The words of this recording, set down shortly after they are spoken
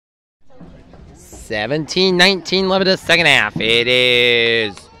17-19 left of the second half. It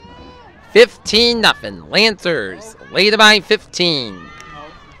is 15-0. Lancers lead by 15.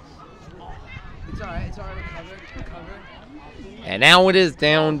 It's alright, recover. And now it is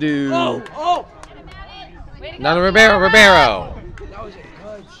down to another Ribeiro. That was a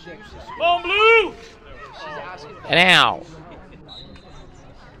good six. Bone blue! And now.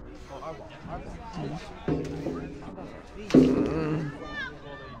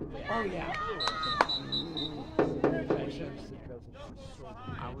 Oh yeah.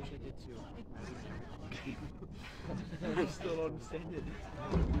 I wish I did too. I still don't understand it.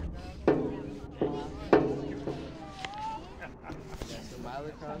 So my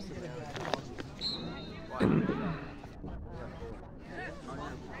lacrosse is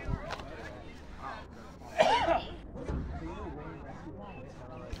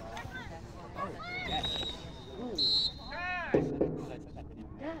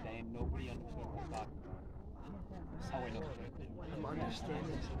I'm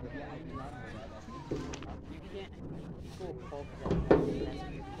understanding.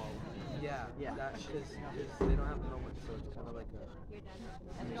 Yeah, that's because they don't have helmets, so it's kind of like a.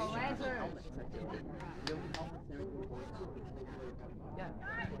 Yeah.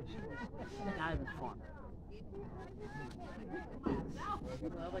 Not even fun.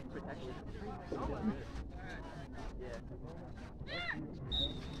 I like protection.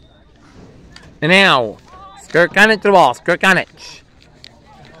 And now, Skirkanich to the ball. Skirkanich.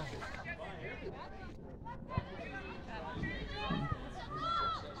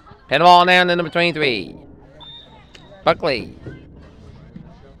 Head the ball down to number 23. Buckley.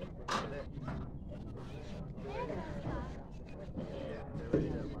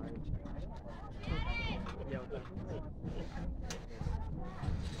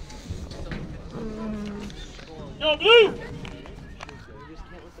 Yo, blue!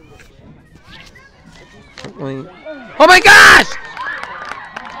 Oh my gosh!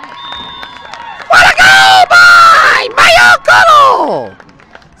 What a goal by Mayo Cuddle!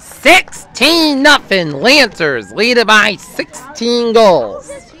 16-0. Lancers lead it by 16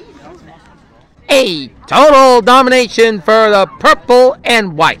 goals. A total domination for the purple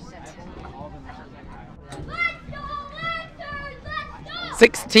and white.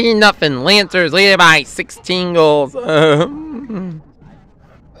 16-0. Lancers lead it by 16 goals.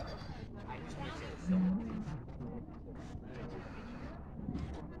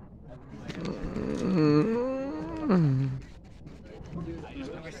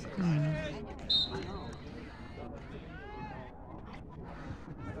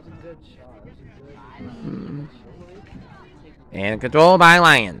 And controlled by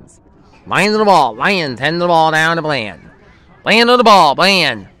Lions. Lions on the ball. Lions heading the ball down to Bland. Bland on the ball.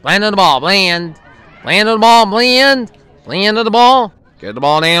 Bland. Bland on the ball. Bland. Bland on the ball. Bland. Bland on the ball. Get the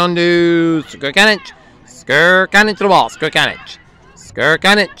ball down to Skirkanich. Skirkanich to the ball. Skirkanich.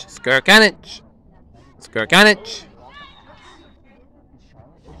 Skirkanich. Skirkanich. Skirkanich.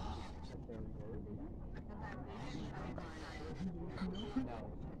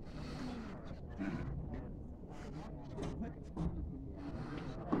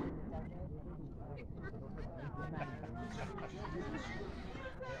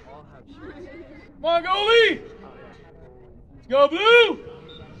 Come on, goalie! Let's go, blue!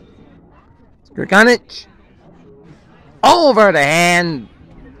 Skirkanich. Over the hand.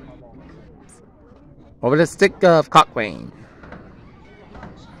 Over the stick of Cochrane.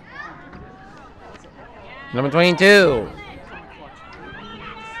 Number 22.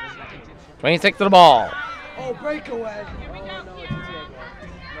 26 to the ball. Oh, breakaway.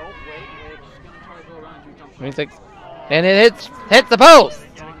 26. And it hits the post.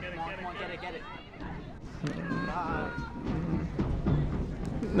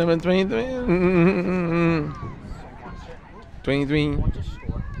 Number 23. 23.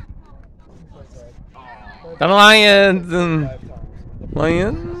 The Lions.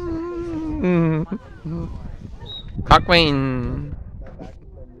 Lions. Cochrane.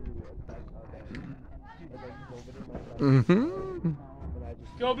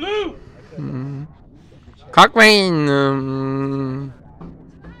 Go, blue! Cochrane.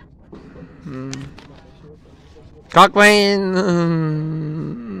 Cochrane.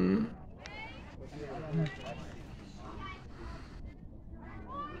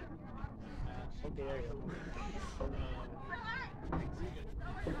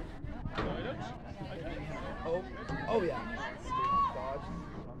 Oh yeah.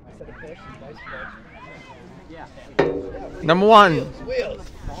 Number 1. Wheels.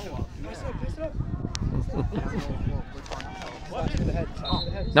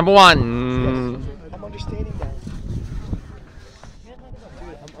 Number 1. I'm understanding that.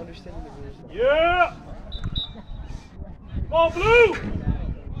 Dude, I'm understanding the rules. Yeah! Come on, Blue!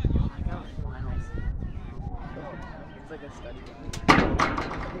 It's like a study.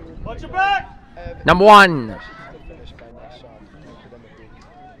 Watch your back! Number 1. Finish by next shot. Academically.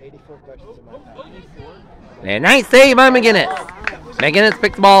 84 questions in my pack. And nice save by McGinnis. McGinnis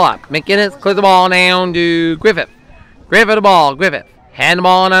picks the ball up. McGinnis clears the ball down to Griffith. Griffith the ball. Griffith. Hand the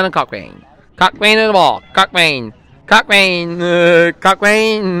ball down to Cochrane. Cochrane to the ball. Cochrane. Cochrane. Cochrane.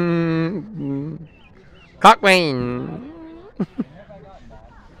 Cochrane.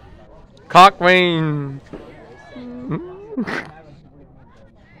 Cochrane.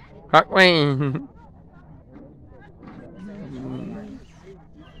 Cochrane.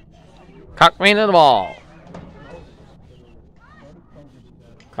 Cochrane to the ball.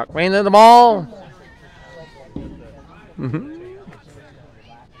 Cochrane to the ball.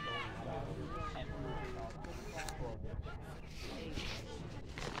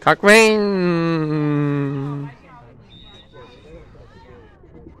 Cochrane.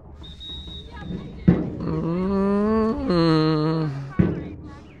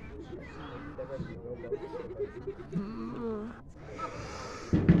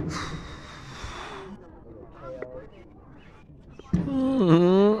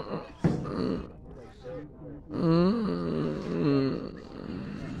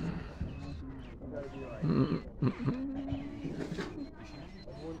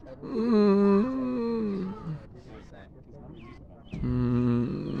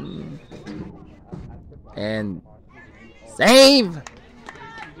 And save.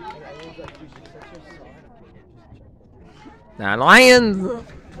 Now Lions.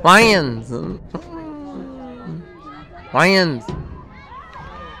 Lions. Lions.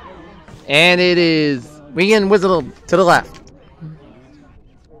 And it is Regan Whistle to the left.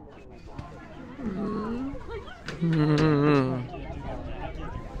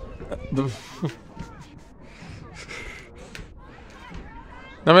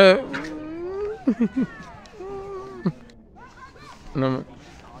 Number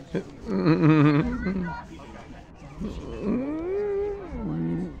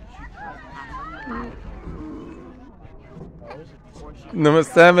Number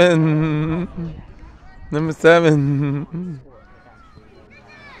 7. Number 7.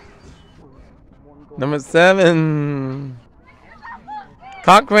 Number 7.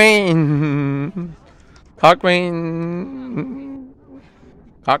 Cochrane. Cochrane.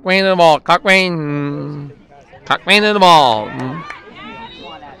 Cochrane to the ball. Cochrane. Cochrane to the ball.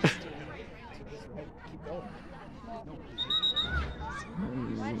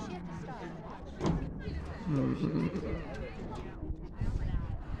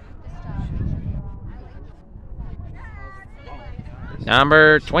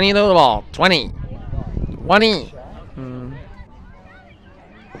 Number 20 to the ball. 20. 20.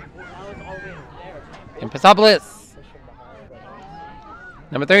 And Pasopoulos.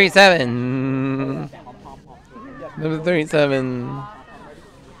 Number 37. Number 37.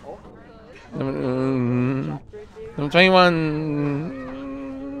 Number 21.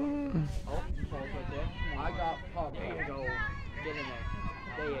 I got pop. There you go. Get in there.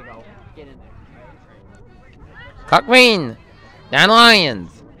 There you go. Get in there. Cochrane. Down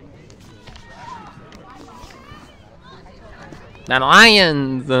Lions. Down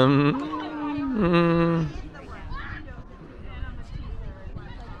Lions.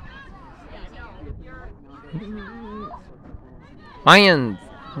 Lions.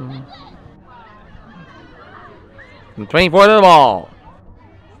 24 to the ball.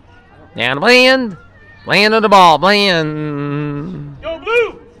 Down to Bland. Bland to the ball. Bland. Go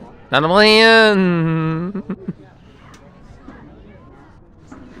Blue! Down to Bland.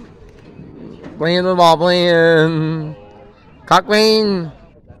 Bland to the ball. Bland. Cochrane.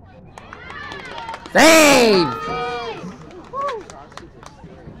 Save!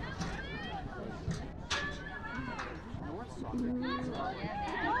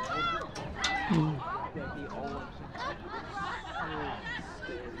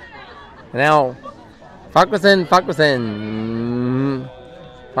 Now, Farquharson.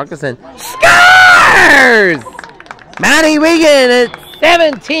 Scores! Matty Regan at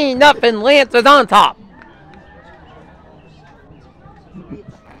 17-0. Lancers on top.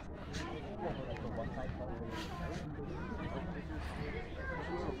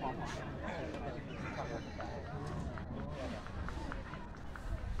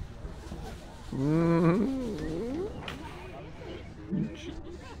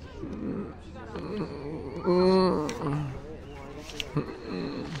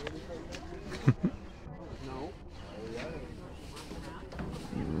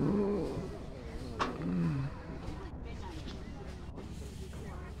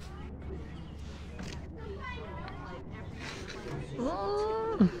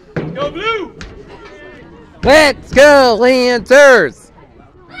 Go blue! Let's go, Lancers!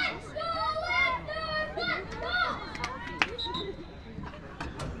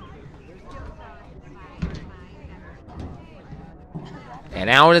 And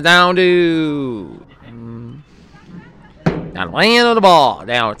now it's down to down to land of the ball.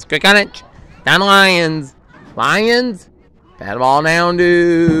 Now it's quick on it. Down to Lions. Lions. Pat the ball down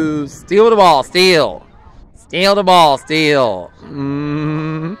to steal the ball. Steal. Steal the ball. Steal.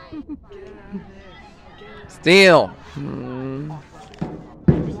 Steal.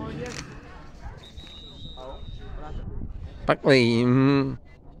 Buckley.